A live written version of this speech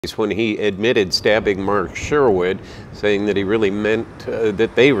When he admitted stabbing Mark Sherwood, saying that he really meant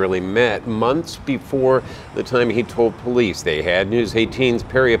that they really met months before the time he told police they had. News 18's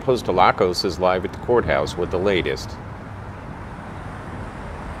Perry Apostolakos is live at the courthouse with the latest.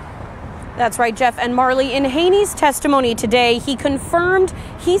 That's right, Jeff and Marley. In Haney's testimony today, he confirmed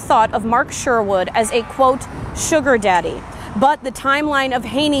he thought of Mark Sherwood as a, quote, sugar daddy. But the timeline of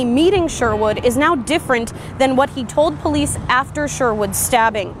Haney meeting Sherwood is now different than what he told police after Sherwood's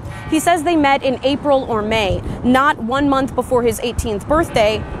stabbing. He says they met in April or May, not 1 month before his 18th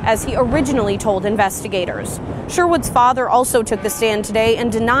birthday, as he originally told investigators. Sherwood's father also took the stand today and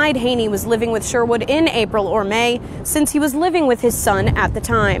denied Haney was living with Sherwood in April or May, since he was living with his son at the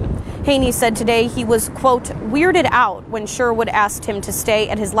time. Haney said today he was, quote, weirded out when Sherwood asked him to stay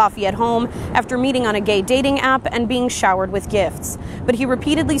at his Lafayette home after meeting on a gay dating app and being showered with gifts. But he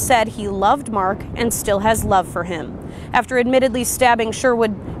repeatedly said he loved Mark and still has love for him. After admittedly stabbing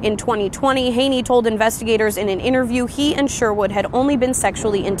Sherwood in 2020, Haney told investigators in an interview he and Sherwood had only been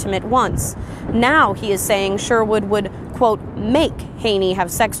sexually intimate once. Now he is saying Sherwood would, quote, make Haney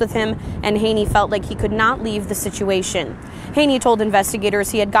have sex with him, and Haney felt like he could not leave the situation. Haney told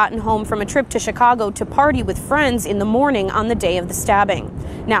investigators he had gotten home from a trip to Chicago to party with friends in the morning on the day of the stabbing.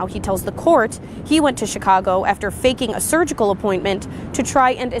 Now he tells the court he went to Chicago after faking a surgical appointment to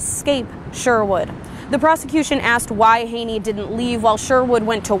try and escape Sherwood. The prosecution asked why Haney didn't leave while Sherwood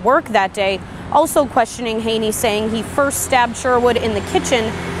went to work that day, also questioning Haney, saying he first stabbed Sherwood in the kitchen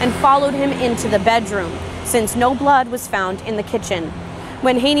and followed him into the bedroom, since no blood was found in the kitchen.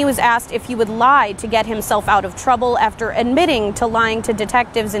 When Haney was asked if he would lie to get himself out of trouble after admitting to lying to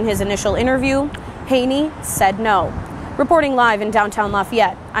detectives in his initial interview, Haney said no. Reporting live in downtown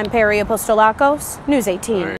Lafayette, I'm Perry Apostolakos, News 18.